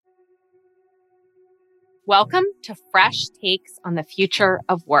Welcome to Fresh Takes on the Future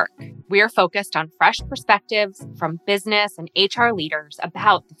of Work. We are focused on fresh perspectives from business and HR leaders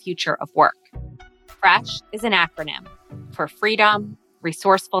about the future of work. FRESH is an acronym for freedom,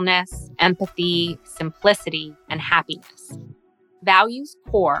 resourcefulness, empathy, simplicity, and happiness. Values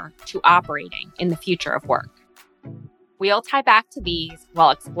core to operating in the future of work. We'll tie back to these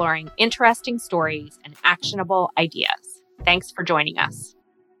while exploring interesting stories and actionable ideas. Thanks for joining us.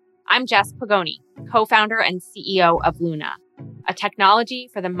 I'm Jess Pagoni, co-founder and CEO of Luna, a technology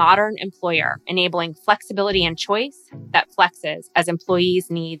for the modern employer, enabling flexibility and choice that flexes as employees'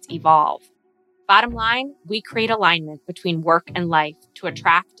 needs evolve. Bottom line, we create alignment between work and life to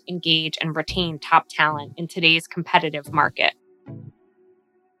attract, engage, and retain top talent in today's competitive market.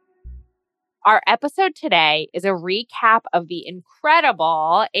 Our episode today is a recap of the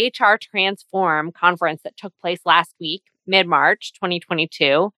incredible HR Transform conference that took place last week, mid-March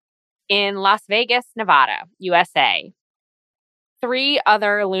 2022, in Las Vegas, Nevada, USA. 3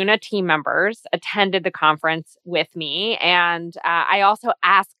 other Luna team members attended the conference with me, and I also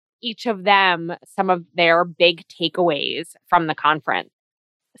asked each of them some of their big takeaways from the conference.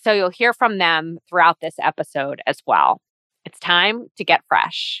 So you'll hear from them throughout this episode as well. It's time to get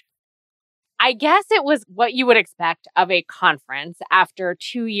fresh. I guess it was what you would expect of a conference after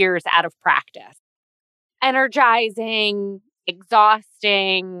 2 years out of practice. Energizing,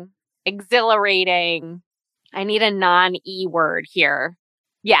 exhausting, exhilarating. I need a non-E word here.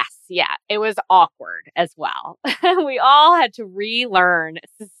 Yes, it was awkward as well. We all had to relearn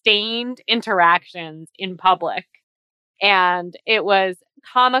sustained interactions in public. And it was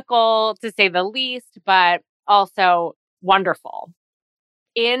comical to say the least, but also wonderful.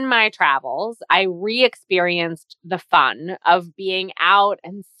 In my travels, I re-experienced the fun of being out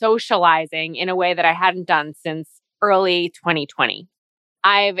and socializing in a way that I hadn't done since early 2020.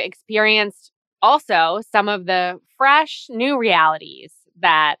 I've experienced also some of the fresh new realities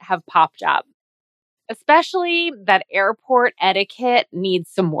that have popped up, especially that airport etiquette needs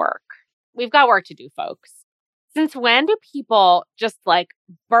some work. We've got work to do, folks. Since when do people just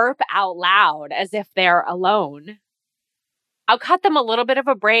burp out loud as if they're alone? I'll cut them a little bit of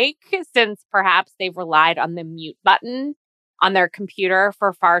a break since perhaps they've relied on the mute button on their computer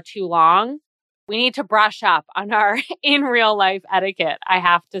for far too long. We need to brush up on our in real life etiquette, I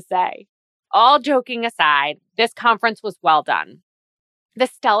have to say. All joking aside, this conference was well done. The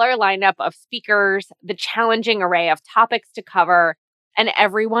stellar lineup of speakers, the challenging array of topics to cover, and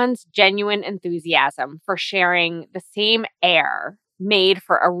everyone's genuine enthusiasm for sharing the same air made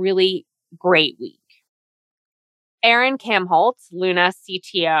for a really great week. Aaron Kamholtz, Luna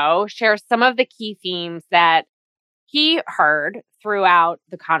CTO, shares some of the key themes that he heard throughout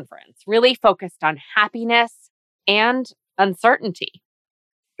the conference, really focused on happiness and uncertainty.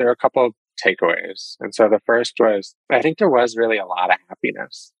 There are a couple of takeaways. And so the first was, I think there was really a lot of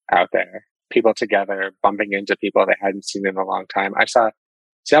happiness out there. People together, bumping into people they hadn't seen in a long time. I saw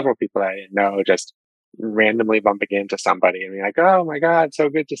several people I didn't know just randomly bumping into somebody and being like, oh my God, so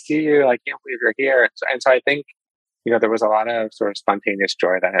good to see you. I can't believe you're here. And so I think, there was a lot of sort of spontaneous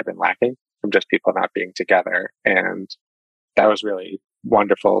joy that had been lacking from just people not being together. And that was really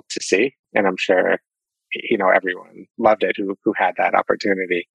wonderful to see. And I'm sure, everyone loved it who had that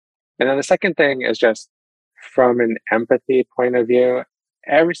opportunity. And then the second thing is just from an empathy point of view,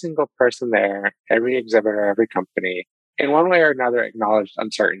 every single person there, every exhibitor, every company, in one way or another, acknowledged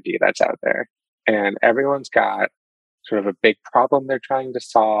uncertainty that's out there. And everyone's got sort of a big problem they're trying to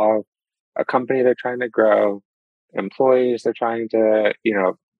solve, a company they're trying to grow, employees they're trying to,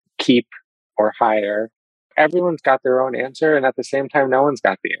 keep or hire. Everyone's got their own answer. And at the same time, no one's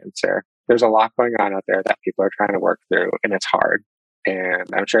got the answer. There's a lot going on out there that people are trying to work through, and it's hard. And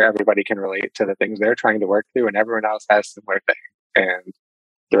I'm sure everybody can relate to the things they're trying to work through, and everyone else has similar things. And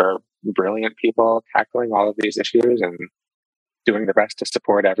there are brilliant people tackling all of these issues and doing the best to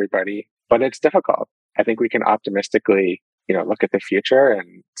support everybody. But it's difficult. I think we can optimistically, look at the future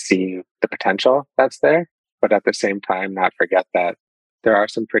and see the potential that's there. But at the same time, not forget that there are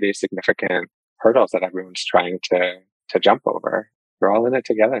some pretty significant hurdles that everyone's trying to jump over. We're all in it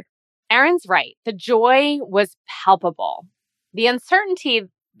together. Aaron's right. The joy was palpable. The uncertainty,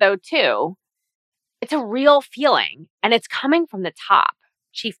 though, too, it's a real feeling, and it's coming from the top.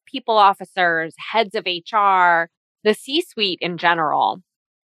 Chief people officers, heads of HR, the C-suite in general,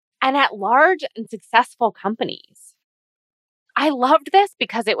 and at large and successful companies. I loved this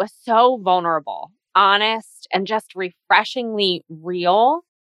because it was so vulnerable, honest, and just refreshingly real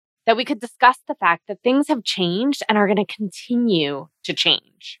that we could discuss the fact that things have changed and are going to continue to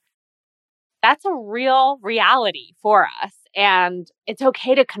change. That's a real reality for us, and it's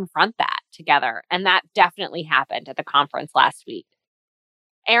okay to confront that. together. And that definitely happened at the conference last week.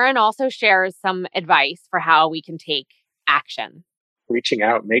 Aaron also shares some advice for how we can take action. Reaching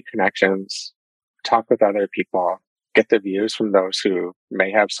out, make connections, talk with other people, get the views from those who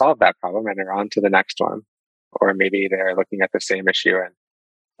may have solved that problem and are on to the next one. Or maybe they're looking at the same issue and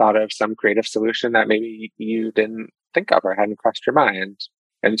thought of some creative solution that maybe you didn't think of or hadn't crossed your mind.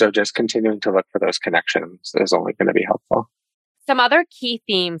 And so just continuing to look for those connections is only going to be helpful. Some other key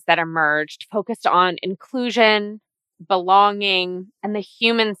themes that emerged focused on inclusion, belonging, and the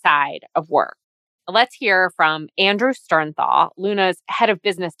human side of work. Let's hear from Andrew Sternthal, Luna's head of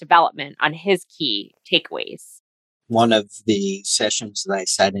business development, on his key takeaways. One of the sessions that I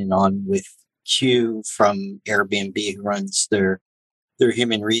sat in on with Q from Airbnb, who runs their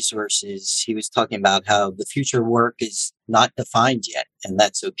human resources, he was talking about how the future work is not defined yet, and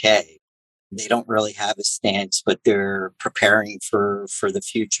that's okay. They don't really have a stance, but they're preparing for the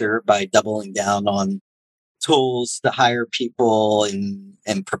future by doubling down on tools to hire people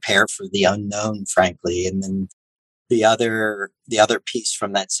and prepare for the unknown, frankly. And then the other piece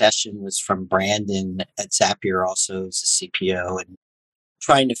from that session was from Brandon at Zapier, also as a CPO, and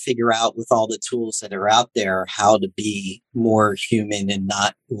trying to figure out with all the tools that are out there how to be more human and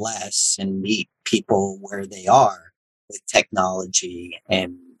not less, and meet people where they are with technology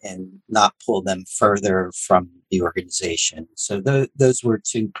and not pull them further from the organization. So those were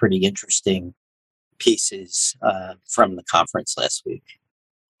two pretty interesting pieces from the conference last week.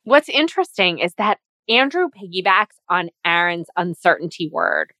 What's interesting is that Andrew piggybacks on Aaron's uncertainty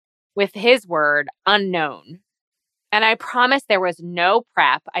word with his word unknown. And I promise there was no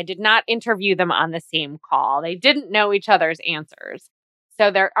prep. I did not interview them on the same call. They didn't know each other's answers.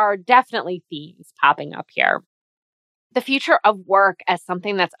 So there are definitely themes popping up here. The future of work as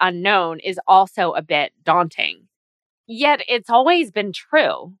something that's unknown is also a bit daunting. Yet it's always been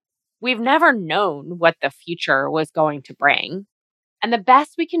true. We've never known what the future was going to bring. And the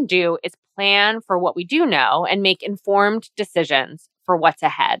best we can do is plan for what we do know and make informed decisions for what's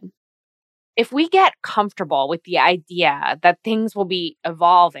ahead. If we get comfortable with the idea that things will be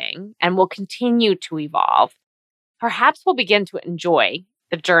evolving and will continue to evolve, perhaps we'll begin to enjoy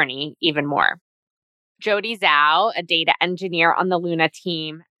the journey even more. Jody Zhao, a data engineer on the Luna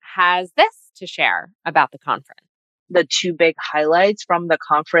team, has this to share about the conference. The two big highlights from the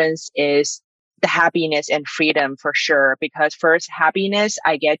conference is the happiness and freedom for sure. Because first, happiness,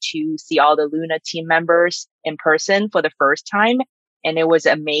 I get to see all the Luna team members in person for the first time. And it was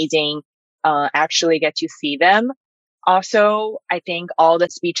amazing actually get to see them. Also, I think all the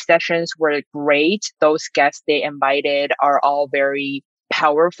speech sessions were great. Those guests they invited are all very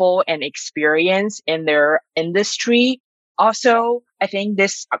powerful and experienced in their industry. Also, I think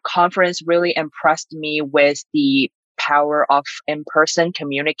this conference really impressed me with the power of in-person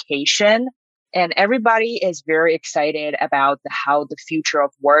communication. And everybody is very excited about how the future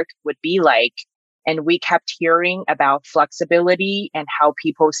of work would be like. And we kept hearing about flexibility and how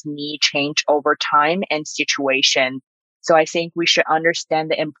people's needs change over time and situation. So I think we should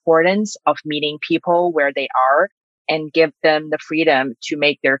understand the importance of meeting people where they are and give them the freedom to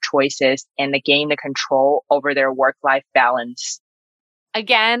make their choices and to gain the control over their work-life balance.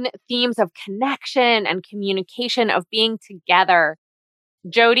 Again, themes of connection and communication, of being together.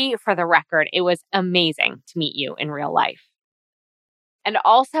 Jody, for the record, it was amazing to meet you in real life. And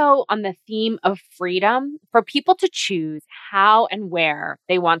also on the theme of freedom, for people to choose how and where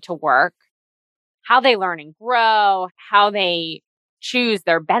they want to work, how they learn and grow, how they choose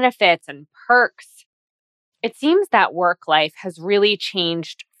their benefits and perks. It seems that work life has really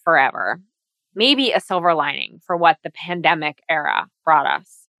changed forever. Maybe a silver lining for what the pandemic era brought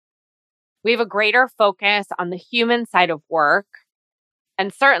us. We have a greater focus on the human side of work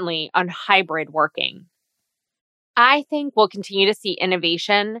and certainly on hybrid working. I think we'll continue to see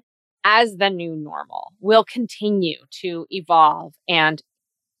innovation as the new normal. We'll continue to evolve and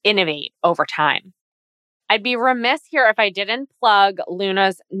innovate over time. I'd be remiss here if I didn't plug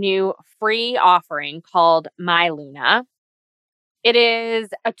Luna's new free offering called My Luna. It is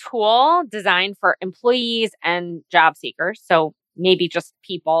a tool designed for employees and job seekers, so maybe just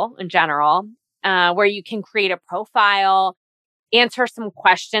people in general, where you can create a profile, answer some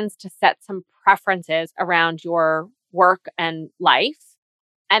questions to set some preferences around your work and life,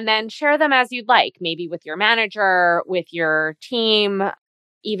 and then share them as you'd like, maybe with your manager, with your team,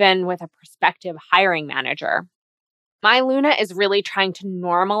 even with a prospective hiring manager. My Luna is really trying to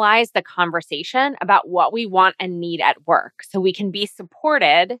normalize the conversation about what we want and need at work so we can be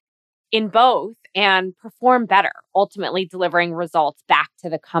supported in both and perform better, ultimately delivering results back to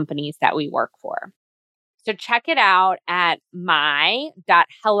the companies that we work for. So check it out at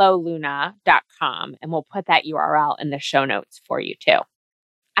my.helloluna.com, and we'll put that URL in the show notes for you too.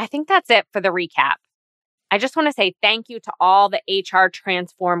 I think that's it for the recap. I just want to say thank you to all the HR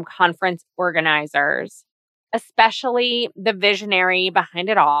Transform conference organizers, especially the visionary behind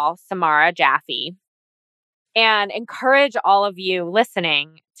it all, Samara Jaffe, and encourage all of you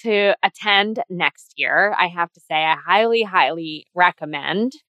listening to attend next year. I have to say, I highly, highly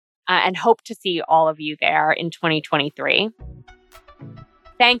recommend and hope to see all of you there in 2023.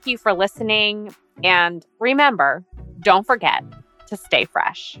 Thank you for listening. And remember, don't forget to stay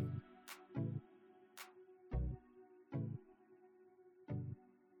fresh.